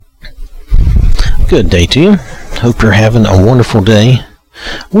Good day to you. Hope you're having a wonderful day.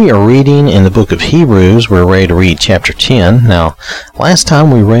 We are reading in the book of Hebrews. We're ready to read chapter 10. Now, last time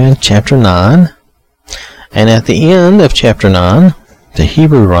we read chapter 9, and at the end of chapter 9, the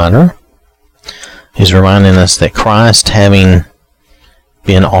Hebrew writer is reminding us that Christ, having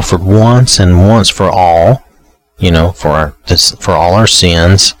been offered once and once for all, for all our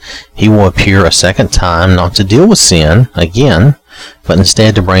sins, he will appear a second time, not to deal with sin again, but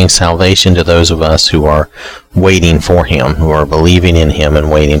instead to bring salvation to those of us who are waiting for him, who are believing in him and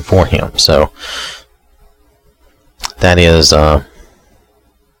waiting for him. So that is,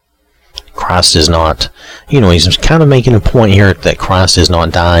 Christ is not, he's kind of making a point here that Christ is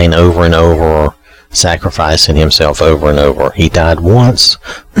not dying over and over or sacrificing himself over and over. He died once.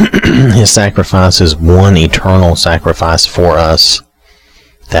 His sacrifice is one eternal sacrifice for us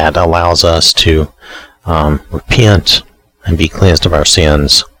that allows us to repent and be cleansed of our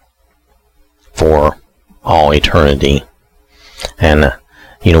sins for all eternity. And,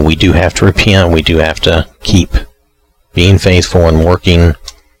 we do have to repent. We do have to keep being faithful and working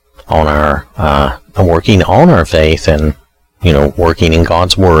on our faith and, working in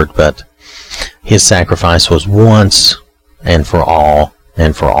God's Word. But his sacrifice was once and for all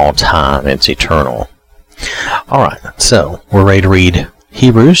time. It's eternal. All right, so we're ready to read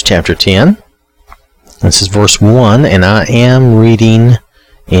Hebrews chapter 10. This is verse 1, and I am reading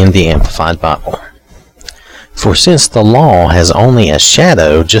in the Amplified Bible. For since the law has only a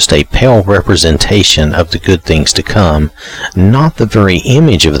shadow, just a pale representation of the good things to come, not the very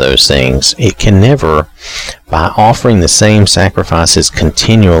image of those things, it can never, by offering the same sacrifices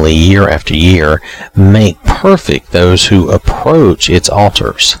continually year after year, make perfect those who approach its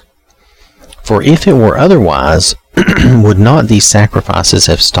altars. For if it were otherwise, would not these sacrifices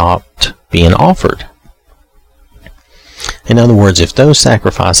have stopped being offered? In other words, if those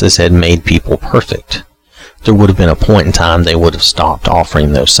sacrifices had made people perfect, there would have been a point in time they would have stopped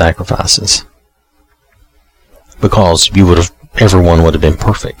offering those sacrifices, because everyone would have been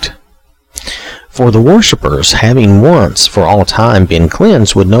perfect. For the worshippers, having once for all time been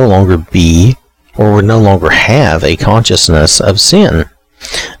cleansed, would no longer have a consciousness of sin.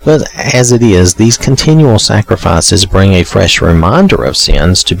 But as it is, these continual sacrifices bring a fresh reminder of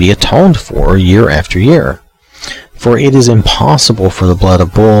sins to be atoned for year after year. For it is impossible for the blood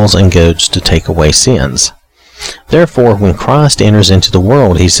of bulls and goats to take away sins. Therefore, when Christ enters into the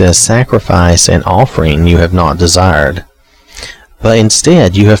world, he says, "Sacrifice and offering you have not desired, but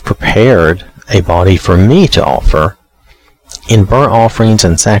instead you have prepared a body for me to offer. In burnt offerings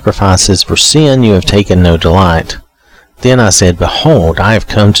and sacrifices for sin you have taken no delight. Then I said, Behold, I have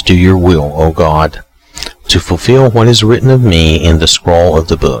come to do your will, O God, to fulfill what is written of me in the scroll of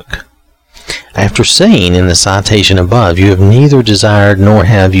the book." After saying in the citation above, "You have neither desired nor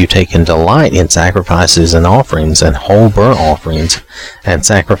have you taken delight in sacrifices and offerings and whole burnt offerings and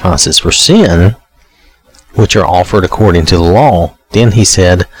sacrifices for sin, which are offered according to the law," then he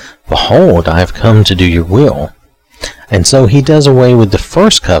said, "Behold, I have come to do your will." And so he does away with the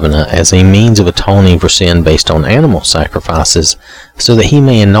first covenant as a means of atoning for sin based on animal sacrifices, so that he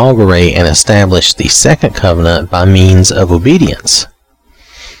may inaugurate and establish the second covenant by means of obedience.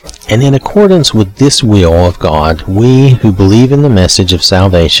 And in accordance with this will of God, we who believe in the message of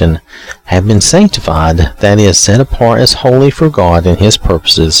salvation have been sanctified, that is, set apart as holy for God and his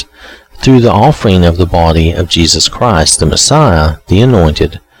purposes, through the offering of the body of Jesus Christ, the Messiah, the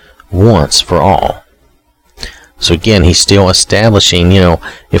Anointed, once for all. So again, he's still establishing,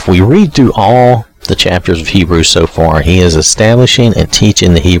 if we read through all the chapters of Hebrews so far, he is establishing and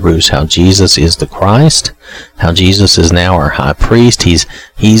teaching the Hebrews how Jesus is the Christ, how Jesus is now our high priest. He's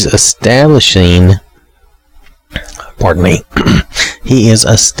establishing, he is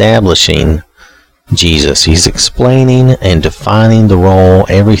establishing Jesus. He's explaining and defining the role,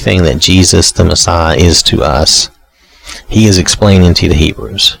 everything that Jesus, the Messiah, is to us. He is explaining to the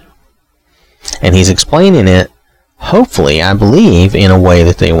Hebrews. And he's explaining it, hopefully, I believe, in a way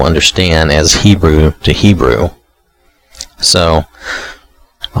that they will understand as Hebrew to Hebrew. So,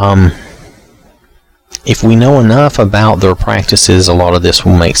 if we know enough about their practices, a lot of this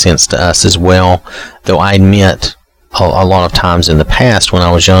will make sense to us as well. Though I admit, a lot of times in the past, when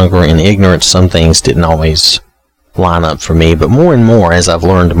I was younger and ignorant, some things didn't always line up for me. But more and more, as I've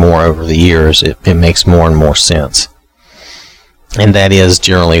learned more over the years, it makes more and more sense. And that is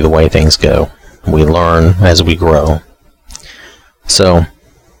generally the way things go. We learn as we grow. So,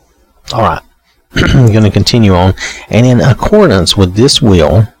 all right, I'm going to continue on. And in accordance with this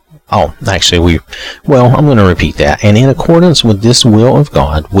will I'm going to repeat that. And in accordance with this will of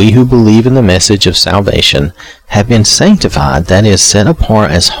God, we who believe in the message of salvation have been sanctified, that is, set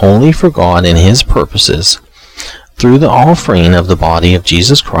apart as holy for God and His purposes, through the offering of the body of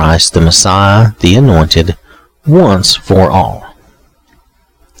Jesus Christ, the Messiah, the Anointed, once for all.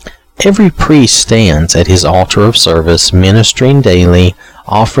 Every priest stands at his altar of service, ministering daily,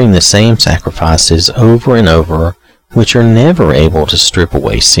 offering the same sacrifices over and over, which are never able to strip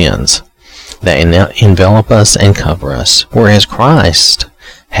away sins that envelop us and cover us, whereas Christ,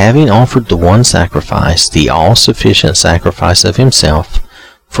 having offered the one sacrifice, the all-sufficient sacrifice of Himself,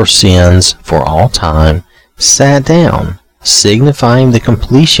 for sins for all time, sat down, signifying the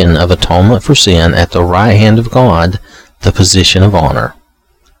completion of atonement for sin at the right hand of God, the position of honor,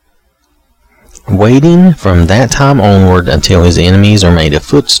 waiting from that time onward until His enemies are made a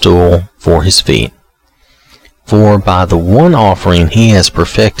footstool for His feet. For by the one offering He has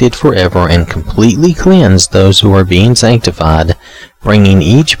perfected forever and completely cleansed those who are being sanctified, bringing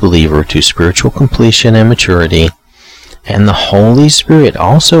each believer to spiritual completion and maturity. And the Holy Spirit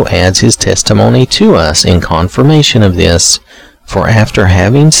also adds His testimony to us in confirmation of this. For after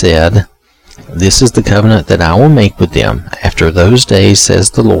having said, "This is the covenant that I will make with them. After those days,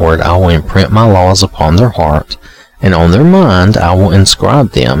 says the Lord, I will imprint my laws upon their heart, and on their mind I will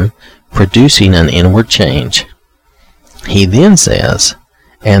inscribe them, producing an inward change." He then says,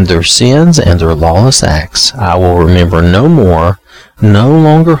 "And their sins and their lawless acts I will remember no more, no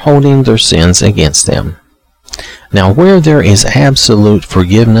longer holding their sins against them." Now, where there is absolute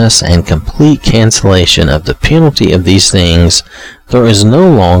forgiveness and complete cancellation of the penalty of these things, there is no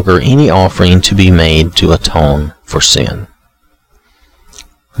longer any offering to be made to atone for sin.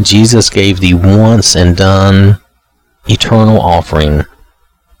 Jesus gave the once and done eternal offering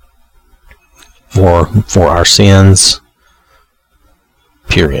for our sins,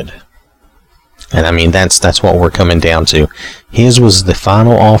 period. And I mean, that's what we're coming down to. His was the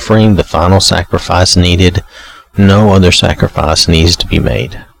final offering, the final sacrifice needed. No other sacrifice needs to be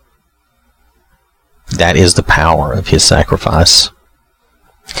made. That is the power of His sacrifice.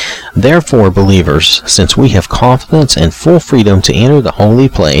 Therefore, believers, since we have confidence and full freedom to enter the holy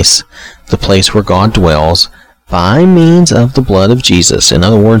place, the place where God dwells, by means of the blood of Jesus. In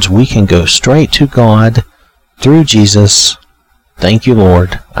other words, we can go straight to God through Jesus. Thank you,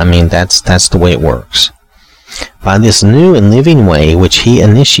 Lord. I mean, that's the way it works. By this new and living way which He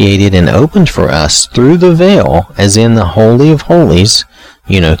initiated and opened for us through the veil, as in the Holy of Holies,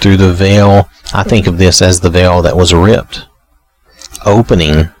 through the veil. I think of this as the veil that was ripped,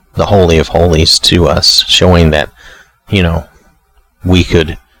 opening the Holy of Holies to us, showing that, we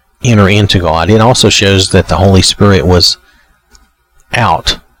could enter into God. It also shows that the Holy Spirit was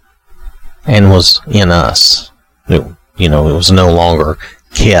out and was in us. It was no longer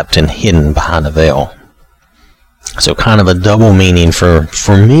kept and hidden behind a veil. So kind of a double meaning for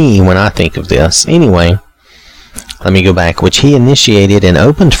me when I think of this. Anyway, let me go back. Which He initiated and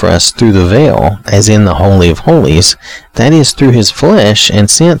opened for us through the veil, as in the Holy of Holies, that is, through His flesh. And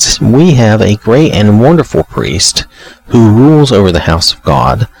since we have a great and wonderful priest who rules over the house of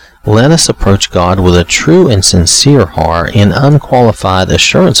God, let us approach God with a true and sincere heart, in unqualified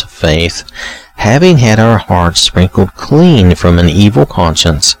assurance of faith, having had our hearts sprinkled clean from an evil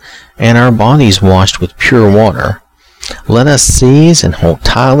conscience, and our bodies washed with pure water. Let us seize and hold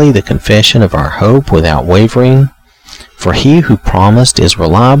tightly the confession of our hope without wavering, for He who promised is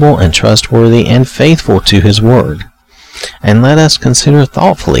reliable and trustworthy and faithful to His word. And let us consider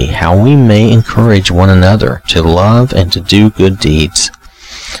thoughtfully how we may encourage one another to love and to do good deeds,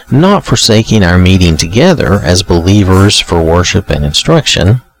 not forsaking our meeting together as believers for worship and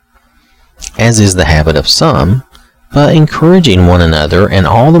instruction, as is the habit of some, but encouraging one another, and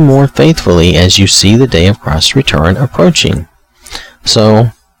all the more faithfully as you see the day of Christ's return approaching.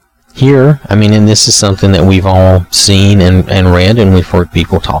 So, here, and this is something that we've all seen and read, and we've heard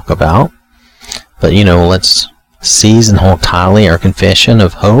people talk about. But, let's seize and hold tightly our confession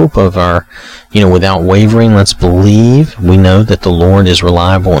of hope, of our, without wavering. Let's believe. We know that the Lord is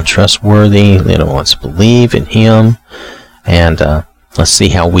reliable and trustworthy. Let's believe in Him, and let's see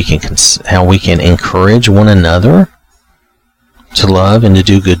how we can encourage one another to love and to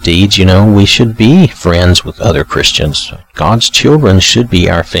do good deeds. We should be friends with other Christians. God's children should be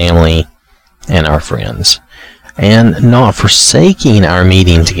our family and our friends, and not forsaking our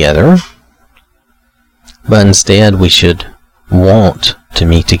meeting together, but instead we should want to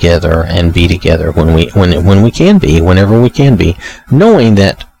meet together and be together when we can be, whenever we can be, knowing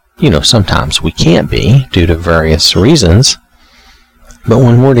that sometimes we can't be due to various reasons. But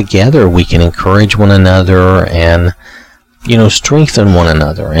when we're together, we can encourage one another and strengthen one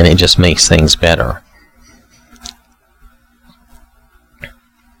another, and it just makes things better.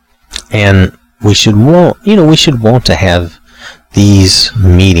 And we should want to have these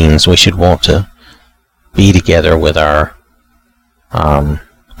meetings. We should want to be together with our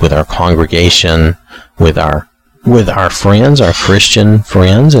congregation, with our friends, our Christian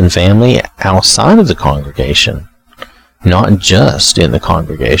friends and family outside of the congregation, not just in the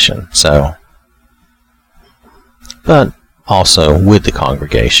congregation. But also with the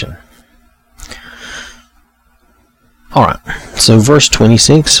congregation. Alright, so verse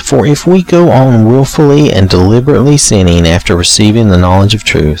 26, "For if we go on willfully and deliberately sinning after receiving the knowledge of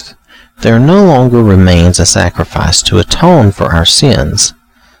truth, there no longer remains a sacrifice to atone for our sins,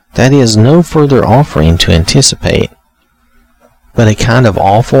 that is, no further offering to anticipate, but a kind of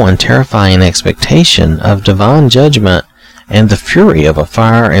awful and terrifying expectation of divine judgment and the fury of a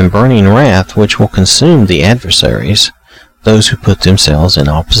fire and burning wrath which will consume the adversaries, those who put themselves in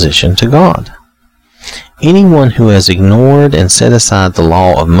opposition to God. Anyone who has ignored and set aside the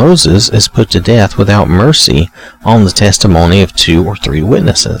law of Moses is put to death without mercy on the testimony of 2 or 3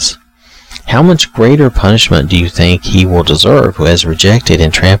 witnesses. How much greater punishment do you think he will deserve who has rejected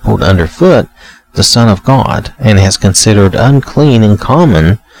and trampled underfoot the Son of God, and has considered unclean and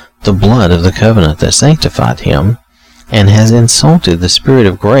common the blood of the covenant that sanctified him, and has insulted the Spirit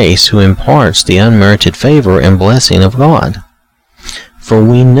of grace who imparts the unmerited favor and blessing of God? For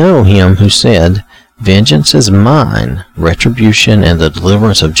we know him who said, 'Vengeance is mine, retribution and the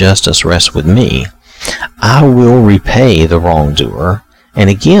deliverance of justice rests with me. I will repay the wrongdoer, and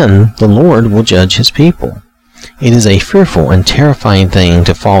again the Lord will judge his people.' It is a fearful and terrifying thing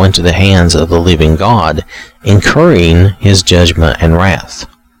to fall into the hands of the living God, incurring his judgment and wrath."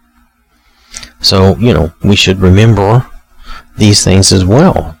 So, we should remember these things as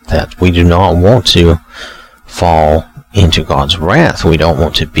well, that we do not want to fall into God's wrath. We don't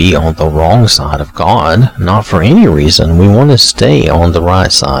want to be on the wrong side of God, not for any reason. We want to stay on the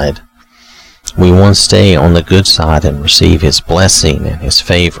right side. We want to stay on the good side and receive his blessing and his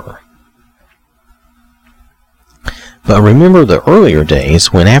favor. But remember the earlier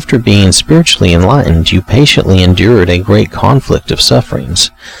days when, after being spiritually enlightened, you patiently endured a great conflict of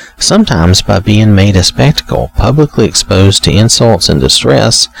sufferings, sometimes by being made a spectacle, publicly exposed to insults and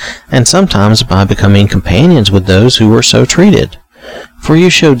distress, and sometimes by becoming companions with those who were so treated. For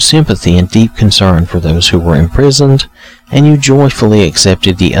you showed sympathy and deep concern for those who were imprisoned, and you joyfully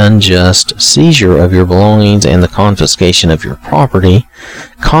accepted the unjust seizure of your belongings and the confiscation of your property,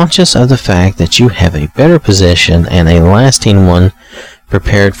 conscious of the fact that you have a better possession and a lasting one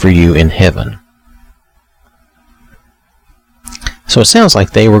prepared for you in heaven. So it sounds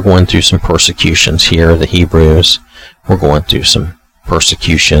like they were going through some persecutions here. The Hebrews were going through some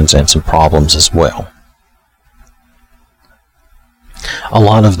persecutions and some problems as well. A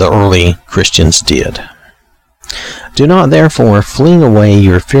lot of the early Christians did. "Do not therefore fling away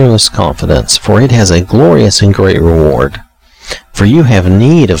your fearless confidence, for it has a glorious and great reward. For you have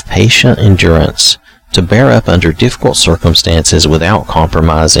need of patient endurance, to bear up under difficult circumstances without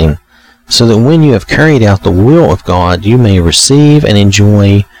compromising, so that when you have carried out the will of God, you may receive and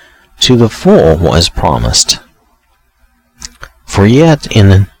enjoy to the full what is promised. For yet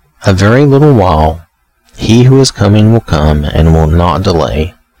in a very little while, he who is coming will come and will not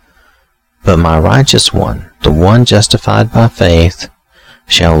delay. But my righteous one, the one justified by faith,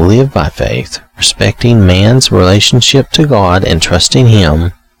 shall live by faith, respecting man's relationship to God and trusting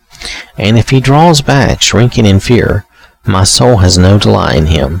him. And if he draws back, shrinking in fear, my soul has no delight in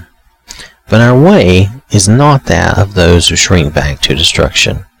him. But our way is not that of those who shrink back to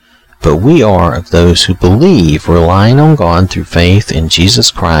destruction, but we are of those who believe, relying on God through faith in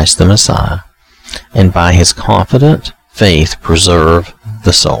Jesus Christ the Messiah, and by his confident faith preserve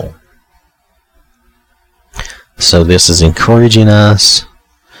the soul." So this is encouraging us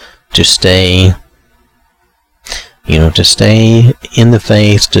to stay, to stay in the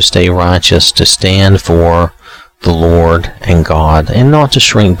faith, to stay righteous, to stand for the Lord and God, and not to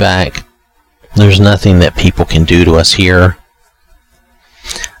shrink back. There's nothing that people can do to us here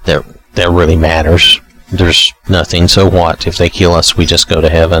that really matters. There's nothing. So what? If they kill us, we just go to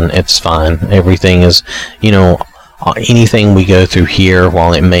heaven. It's fine. Everything is, anything we go through here,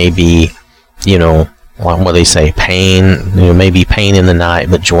 while it may be, what they say, pain, maybe pain in the night,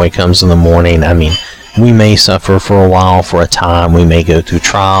 but joy comes in the morning. I mean, we may suffer for a while, for a time. We may go through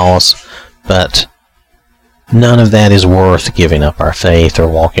trials, but none of that is worth giving up our faith or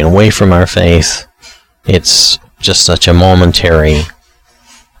walking away from our faith. It's just such a momentary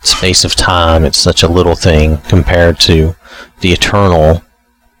space of time. It's such a little thing compared to the eternal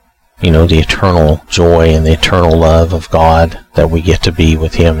the eternal joy and the eternal love of God that we get to be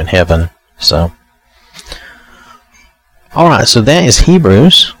with Him in heaven. So, alright, so that is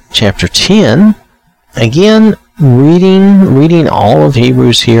Hebrews chapter 10. Again, reading all of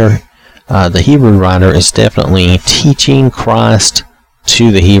Hebrews here, the Hebrew writer is definitely teaching Christ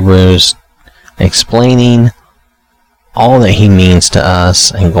to the Hebrews, explaining all that He means to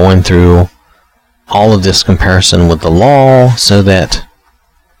us, and going through all of this comparison with the law so that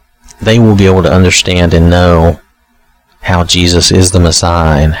they will be able to understand and know how Jesus is the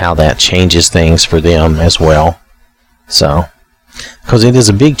Messiah and how that changes things for them as well. So, because it is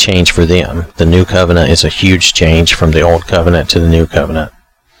a big change for them. The new covenant is a huge change from the old covenant to the new covenant.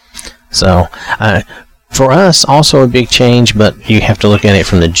 So, for us, also a big change, but you have to look at it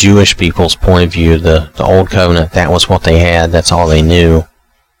from the Jewish people's point of view. The old covenant, that was what they had. That's all they knew.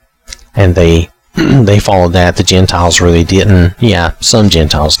 And they followed that. The Gentiles really didn't. Yeah, some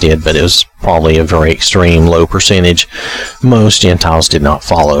Gentiles did, but it was probably a very extreme, low percentage. Most Gentiles did not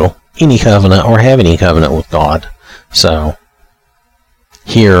follow any covenant or have any covenant with God. So,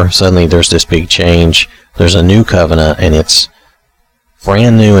 here, suddenly there's this big change. There's a new covenant, and it's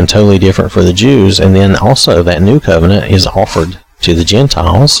brand new and totally different for the Jews. And then also that new covenant is offered to the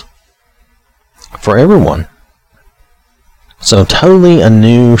Gentiles for everyone. So totally a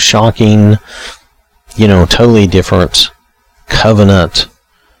new, shocking, totally different covenant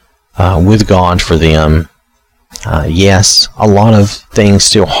with God for them. Yes, a lot of things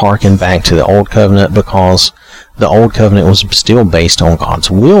still harken back to the old covenant, because the old covenant was still based on God's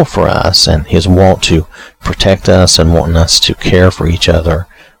will for us and His want to protect us and wanting us to care for each other.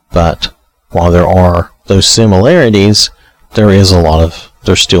 But while there are those similarities, there's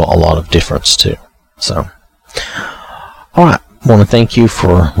still a lot of difference too. So, alright, I want to thank you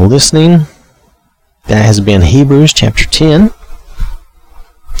for listening. That has been Hebrews chapter 10.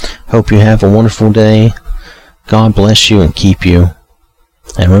 Hope you have a wonderful day. God bless you and keep you.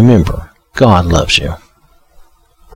 And remember, God loves you.